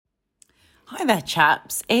Hi there,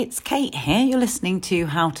 chaps. It's Kate here. You're listening to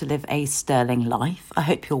How to Live a Sterling Life. I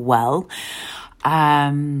hope you're well.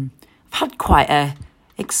 I've had quite a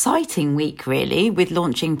exciting week, really, with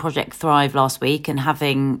launching Project Thrive last week and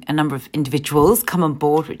having a number of individuals come on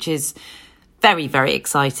board, which is very, very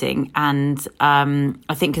exciting. And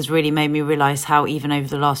I think has really made me realise how even over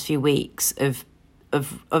the last few weeks of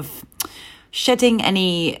shedding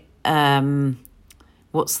any...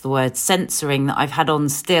 censoring that I've had on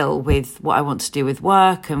still with what I want to do with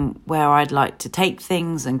work and where I'd like to take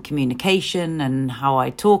things and communication and how I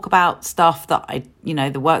talk about stuff that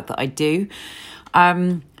the work that I do.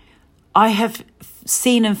 I have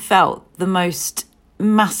seen and felt the most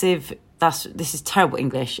massive, this is terrible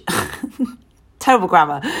English, terrible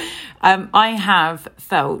grammar. I have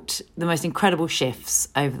felt the most incredible shifts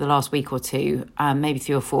over the last week or two, maybe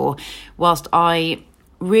 3 or 4, whilst I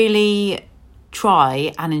really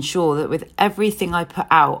try and ensure that with everything I put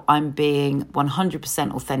out, I'm being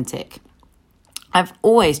 100% authentic. I've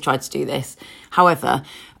always tried to do this. However,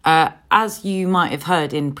 as you might have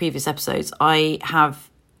heard in previous episodes, I have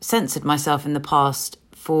censored myself in the past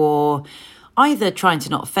for either trying to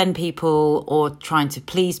not offend people or trying to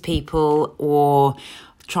please people or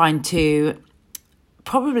trying to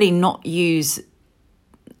probably not use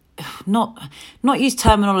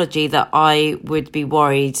terminology that I would be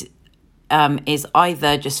worried is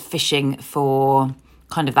either just fishing for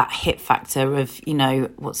kind of that hit factor of,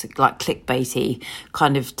 what's it like, clickbaity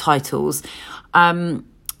kind of titles.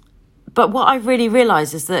 But what I really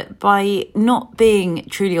realised is that by not being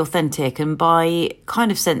truly authentic and by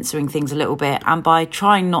kind of censoring things a little bit and by just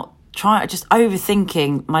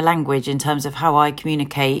overthinking my language in terms of how I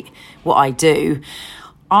communicate what I do,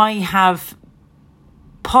 I have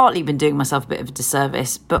partly been doing myself a bit of a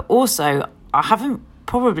disservice, but also I haven't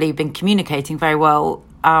probably been communicating very well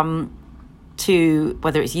to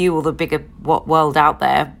whether it's you or the bigger world out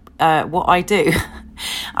there, what I do.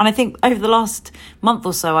 And I think over the last month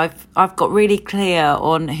or so, I've got really clear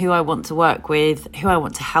on who I want to work with, who I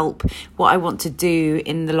want to help, what I want to do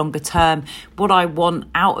in the longer term, what I want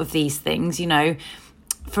out of these things.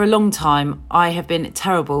 For a long time, I have been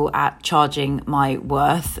terrible at charging my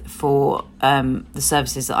worth for the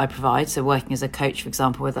services that I provide. So working as a coach, for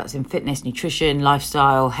example, whether that's in fitness, nutrition,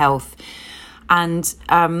 lifestyle, health. And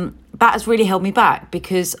that has really held me back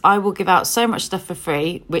because I will give out so much stuff for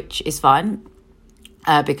free, which is fine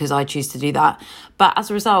because I choose to do that. But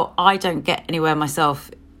as a result, I don't get anywhere myself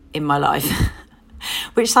in my life,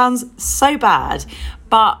 which sounds so bad.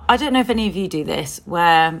 But I don't know if any of you do this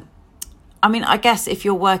where... I guess if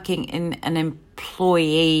you're working in an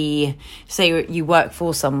employee, say you work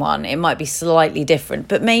for someone, it might be slightly different.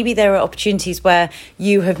 But maybe there are opportunities where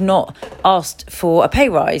you have not asked for a pay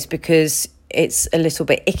rise because it's a little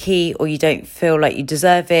bit icky or you don't feel like you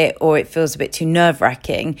deserve it or it feels a bit too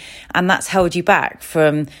nerve-wracking. And that's held you back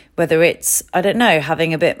from whether it's,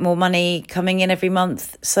 having a bit more money coming in every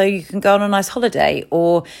month so you can go on a nice holiday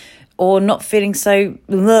or not feeling so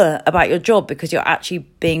about your job because you're actually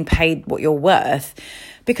being paid what you're worth.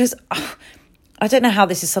 Because I don't know how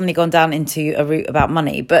this has suddenly gone down into a route about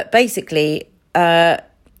money, but basically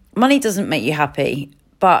money doesn't make you happy,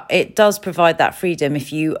 but it does provide that freedom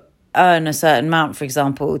if you earn a certain amount, for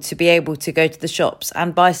example, to be able to go to the shops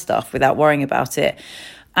and buy stuff without worrying about it.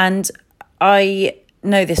 And I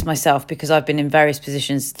know this myself because I've been in various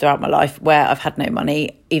positions throughout my life where I've had no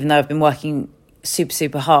money, even though I've been working super,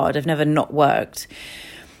 super hard. I've never not worked.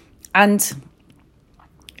 And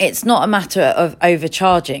it's not a matter of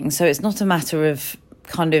overcharging. So it's not a matter of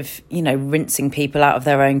kind of, rinsing people out of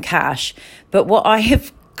their own cash. But what I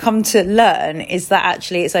have come to learn is that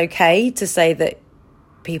actually it's okay to say that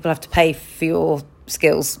people have to pay for your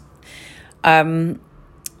skills. Does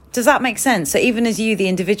that make sense? So even as you, the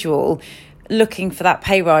individual, looking for that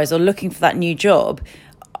pay rise or looking for that new job,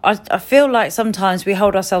 I feel like sometimes we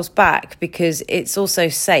hold ourselves back because it's also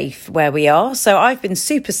safe where we are. So I've been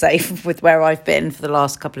super safe with where I've been for the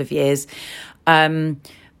last couple of years.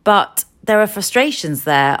 But there are frustrations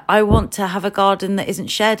there. I want to have a garden that isn't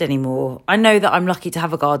shared anymore. I know that I'm lucky to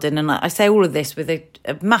have a garden, and I say all of this with a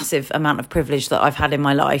massive amount of privilege that I've had in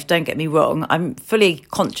my life. Don't get me wrong. I'm fully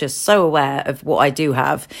conscious, so aware of what I do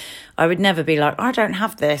have. I would never be like, I don't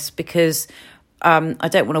have this because I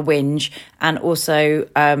don't want to whinge. And also,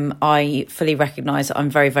 I fully recognise that I'm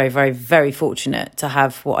very, very, very, very fortunate to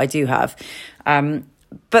have what I do have.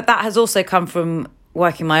 But that has also come from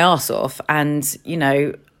working my arse off. And,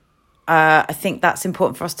 I think that's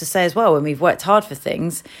important for us to say as well. When we've worked hard for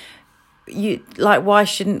things, why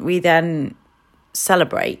shouldn't we then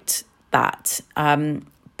celebrate that?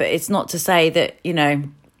 But it's not to say that,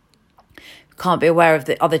 can't be aware of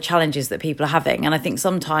the other challenges that people are having. And I think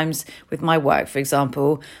sometimes with my work, for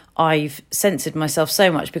example, I've censored myself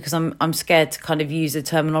so much because I'm scared to kind of use a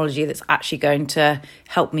terminology that's actually going to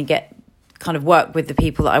help me get kind of work with the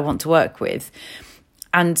people that I want to work with.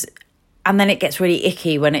 And then it gets really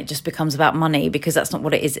icky when it just becomes about money, because that's not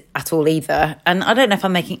what it is at all either. And I don't know if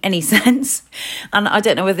I'm making any sense. And I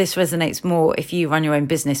don't know whether this resonates more if you run your own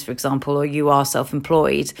business, for example, or you are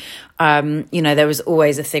self-employed. There was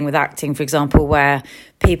always a thing with acting, for example, where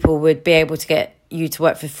people would be able to get you to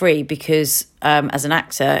work for free because as an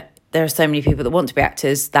actor, there are so many people that want to be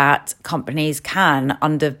actors that companies can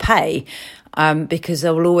underpay. Because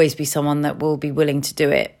there will always be someone that will be willing to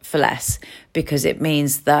do it for less, because it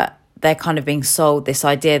means that they're kind of being sold this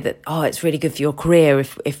idea that, it's really good for your career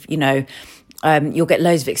if you'll get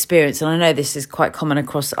loads of experience. And I know this is quite common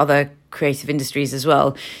across other creative industries as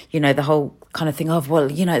well. The whole kind of thing of,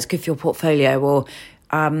 it's good for your portfolio, or,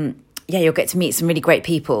 you'll get to meet some really great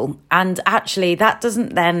people. And actually that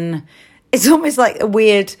doesn't then, it's almost like a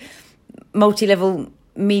weird multi-level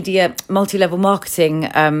marketing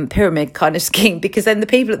pyramid kind of scheme, because then the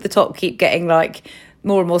people at the top keep getting like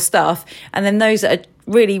more and more stuff, and then those that are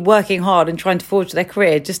really working hard and trying to forge their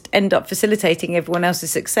career just end up facilitating everyone else's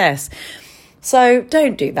success. So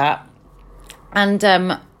don't do that. And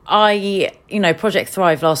Project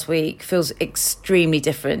Thrive last week feels extremely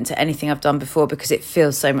different to anything I've done before, because it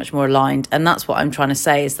feels so much more aligned. And that's what I'm trying to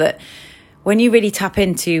say, is that when you really tap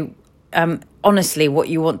into honestly what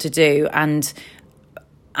you want to do and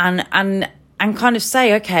kind of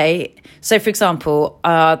say, okay, so for example,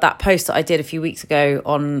 that post that I did a few weeks ago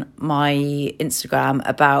on my Instagram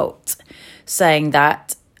about saying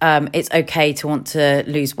that it's okay to want to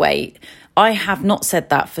lose weight. I have not said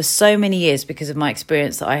that for so many years because of my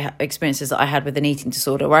experiences that I had with an eating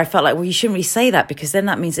disorder, where I felt like, well, you shouldn't really say that, because then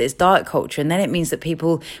that means that it's diet culture, and then it means that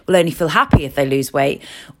people will only feel happy if they lose weight,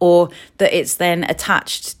 or that it's then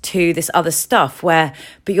attached to this other stuff but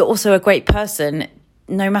you're also a great person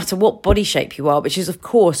no matter what body shape you are, which is of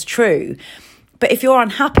course true. But if you're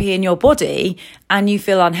unhappy in your body and you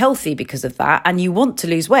feel unhealthy because of that, and you want to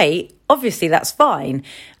lose weight, obviously that's fine.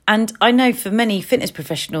 And I know for many fitness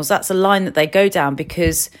professionals, that's a line that they go down,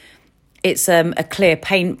 because it's a clear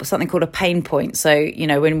something called a pain point. So,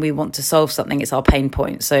 when we want to solve something, it's our pain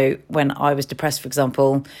point. So when I was depressed, for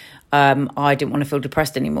example, I didn't want to feel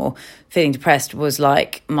depressed anymore. Feeling depressed was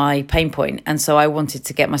like my pain point. And so I wanted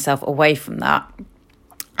to get myself away from that.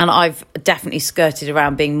 And I've definitely skirted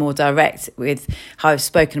around being more direct with how I've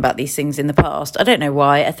spoken about these things in the past. I don't know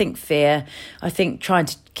why. I think fear. I think trying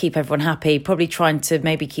to keep everyone happy, probably trying to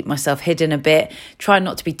maybe keep myself hidden a bit, trying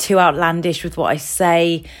not to be too outlandish with what I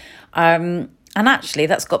say. And actually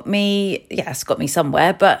that's got me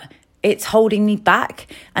somewhere, but it's holding me back,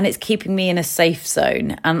 and it's keeping me in a safe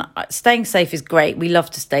zone. And staying safe is great. We love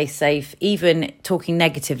to stay safe. Even talking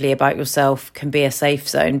negatively about yourself can be a safe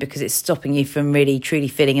zone, because it's stopping you from really, truly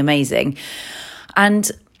feeling amazing. And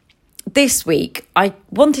this week, I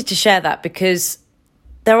wanted to share that because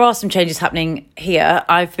there are some changes happening here.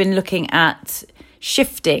 I've been looking at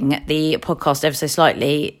shifting the podcast ever so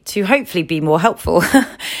slightly to hopefully be more helpful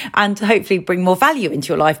and to hopefully bring more value into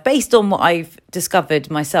your life, based on what I've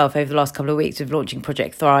discovered myself over the last couple of weeks with launching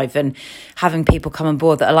Project Thrive and having people come on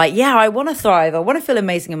board that are like, yeah, I want to thrive. I want to feel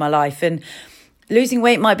amazing in my life. And losing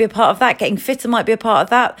weight might be a part of that. Getting fitter might be a part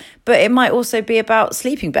of that. But it might also be about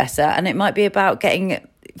sleeping better. And it might be about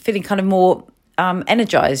feeling kind of more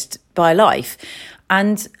energized by life.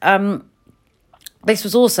 And this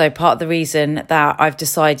was also part of the reason that I've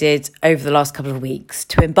decided over the last couple of weeks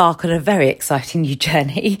to embark on a very exciting new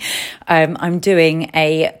journey. I'm doing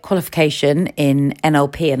a qualification in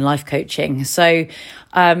NLP and life coaching. So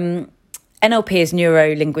NLP is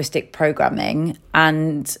neuro-linguistic programming,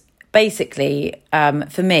 and basically,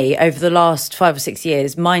 for me, over the last 5 or 6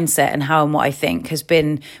 years, mindset and how and what I think has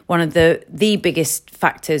been one of the biggest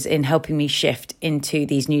factors in helping me shift into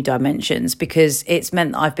these new dimensions, because it's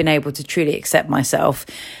meant that I've been able to truly accept myself.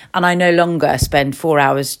 And I no longer spend 4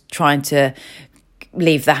 hours trying to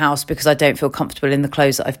leave the house because I don't feel comfortable in the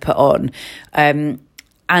clothes that I've put on.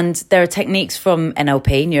 And there are techniques from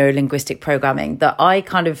NLP, neuro-linguistic programming, that I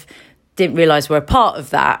kind of didn't realise were a part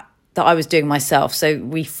of that I was doing myself. So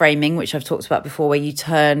reframing, which I've talked about before, where you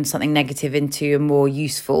turn something negative into a more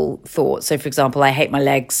useful thought. So for example, I hate my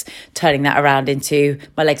legs, turning that around into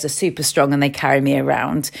my legs are super strong and they carry me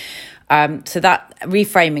around. So that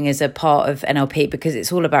reframing is a part of NLP, because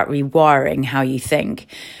it's all about rewiring how you think.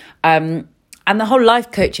 And the whole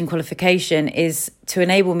life coaching qualification is to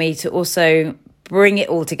enable me to also bring it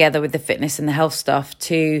all together with the fitness and the health stuff,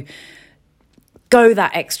 to go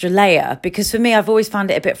that extra layer, because for me, I've always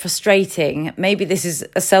found it a bit frustrating. Maybe this is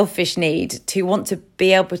a selfish need to want to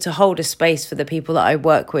be able to hold a space for the people that I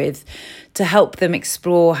work with, to help them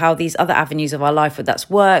explore how these other avenues of our life, whether that's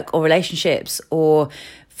work or relationships or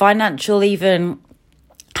financial, even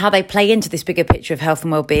how they play into this bigger picture of health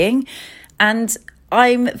and well-being. And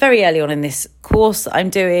I'm very early on in this course I'm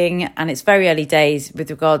doing, and it's very early days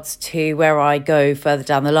with regards to where I go further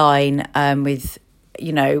down the line with,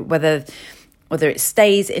 whether it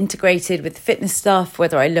stays integrated with the fitness stuff,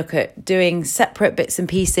 whether I look at doing separate bits and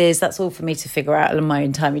pieces. That's all for me to figure out in my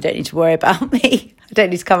own time. You don't need to worry about me. I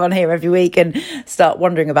don't need to come on here every week and start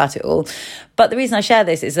wondering about it all. But the reason I share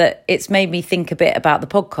this is that it's made me think a bit about the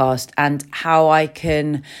podcast and how I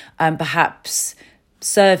can perhaps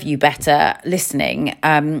serve you better listening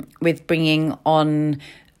with bringing on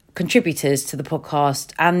contributors to the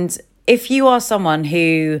podcast. And if you are someone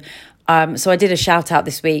who... so I did a shout out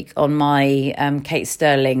this week on my Kate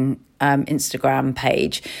Sterling Instagram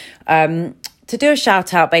page to do a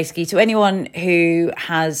shout out basically to anyone who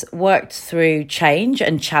has worked through change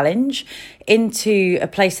and challenge into a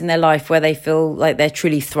place in their life where they feel like they're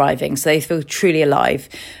truly thriving. So they feel truly alive.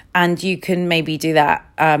 And you can maybe do that.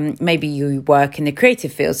 Maybe you work in the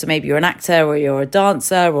creative field. So maybe you're an actor or you're a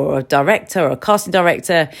dancer or a director or a casting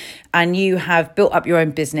director, and you have built up your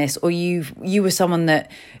own business, or you were someone that,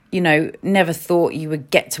 never thought you would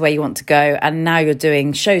get to where you want to go. And now you're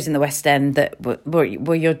doing shows in the West End that were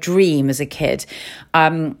your dream as a kid.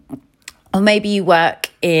 Or maybe you work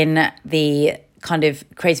in the kind of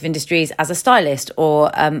creative industries as a stylist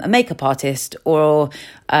or a makeup artist or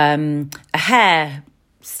a hair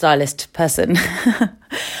stylist person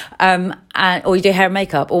or you do hair and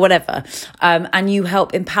makeup or whatever, and you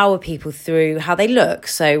help empower people through how they look,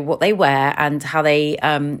 so what they wear and how they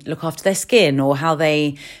look after their skin or how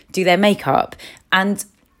they do their makeup. And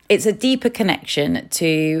it's a deeper connection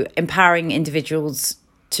to empowering individuals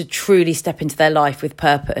to truly step into their life with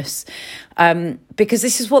purpose, because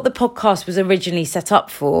this is what the podcast was originally set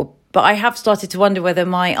up for. But I have started to wonder whether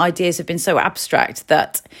my ideas have been so abstract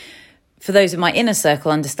that for those in my inner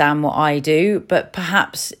circle understand what I do, but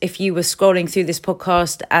perhaps if you were scrolling through this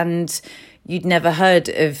podcast and you'd never heard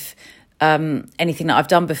of anything that I've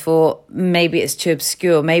done before, maybe it's too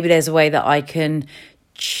obscure. Maybe there's a way that I can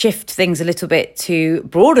shift things a little bit to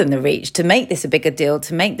broaden the reach, to make this a bigger deal,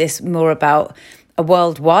 to make this more about a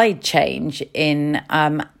worldwide change in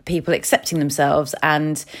people accepting themselves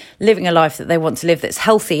and living a life that they want to live, that's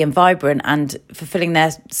healthy and vibrant and fulfilling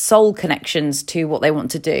their soul connections to what they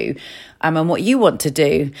want to do and what you want to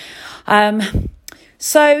do.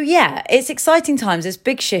 So yeah, it's exciting times. There's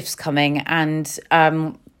big shifts coming, and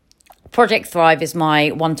Project Thrive is my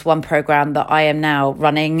one-to-one program that I am now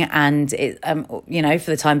running, and it,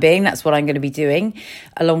 for the time being, that's what I'm going to be doing,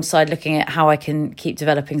 alongside looking at how I can keep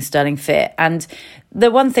developing Sterling Fit. And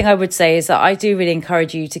the one thing I would say is that I do really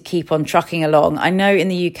encourage you to keep on trucking along. I know in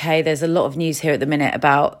the UK there's a lot of news here at the minute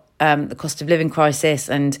about the cost of living crisis,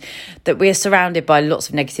 and that we are surrounded by lots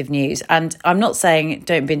of negative news. And I'm not saying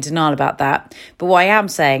don't be in denial about that, but what I am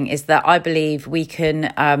saying is that I believe we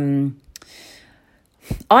can...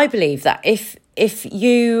 I believe that if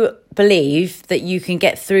you believe that you can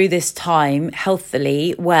get through this time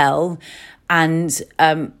healthily, well, and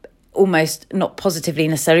almost not positively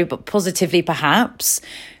necessarily, but positively perhaps,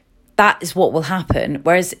 that is what will happen.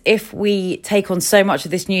 Whereas if we take on so much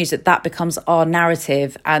of this news that becomes our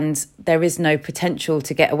narrative and there is no potential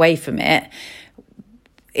to get away from it,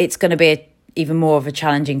 it's going to be even more of a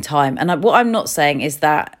challenging time. And what I'm not saying is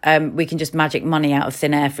that we can just magic money out of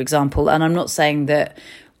thin air, for example. And I'm not saying that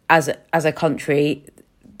as a country,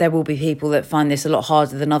 there will be people that find this a lot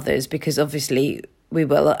harder than others, because obviously we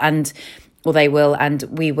will, or they will, and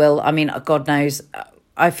we will. I mean, God knows,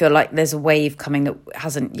 I feel like there's a wave coming that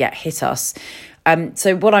hasn't yet hit us.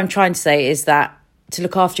 So what I'm trying to say is that to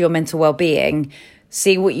look after your mental well-being,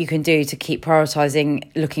 see what you can do to keep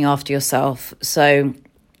prioritising looking after yourself. So,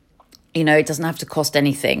 it doesn't have to cost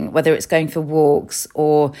anything, whether it's going for walks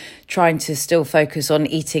or trying to still focus on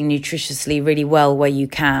eating nutritiously really well where you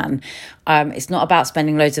can. It's not about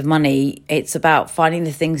spending loads of money. It's about finding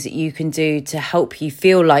the things that you can do to help you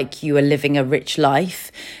feel like you are living a rich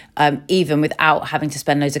life, even without having to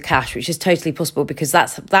spend loads of cash, which is totally possible, because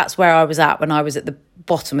that's where I was at when I was at the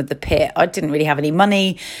bottom of the pit. I didn't really have any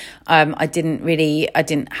money. I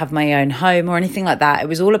didn't have my own home or anything like that. It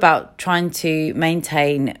was all about trying to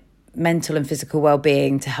maintain mental and physical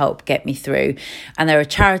well-being to help get me through. And there are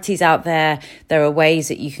charities out there are ways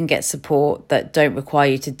that you can get support that don't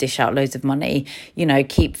require you to dish out loads of money.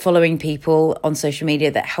 Keep following people on social media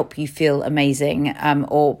that help you feel amazing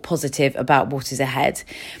or positive about what is ahead.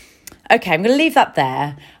 Okay, I'm going to leave that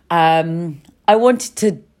there. I wanted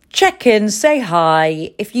to check in, say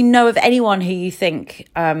hi. If you know of anyone who you think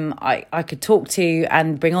I could talk to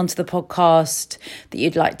and bring onto the podcast, that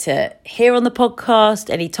you'd like to hear on the podcast,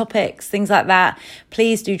 any topics, things like that,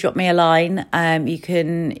 please do drop me a line. You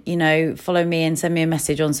can, follow me and send me a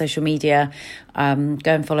message on social media. Go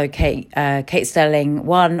and follow Kate Sterling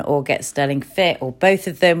 1 or Get Sterling Fit, or both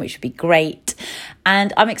of them, which would be great.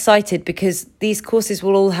 And I'm excited because these courses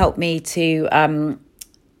will all help me to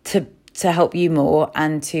help you more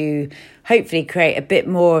and to hopefully create a bit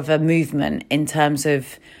more of a movement in terms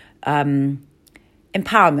of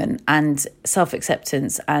empowerment and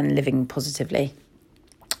self-acceptance and living positively.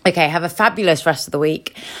 Okay, have a fabulous rest of the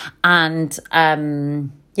week. And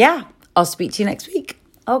I'll speak to you next week.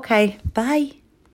 Okay, bye.